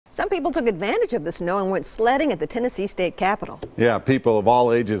Some people took advantage of the snow and went sledding at the Tennessee State Capitol. Yeah, people of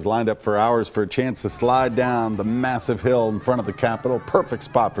all ages lined up for hours for a chance to slide down the massive hill in front of the Capitol. Perfect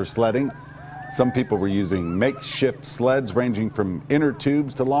spot for sledding. Some people were using makeshift sleds ranging from inner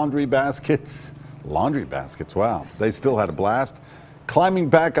tubes to laundry baskets. Laundry baskets, wow. They still had a blast. Climbing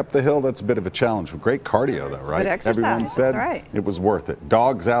back up the hill, that's a bit of a challenge. Great cardio though, right? Good exercise. Everyone said That's right. It was worth it.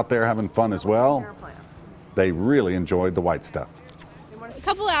 Dogs out there having fun as well. They really enjoyed the white stuff. A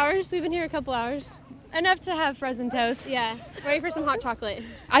couple hours. We've been here a couple hours. Enough to have frozen toast. Yeah, ready for some hot chocolate.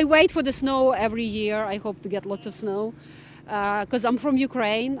 I wait for the snow every year. I hope to get lots of snow because I'm from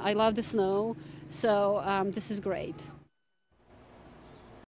Ukraine. I love the snow, so this is great.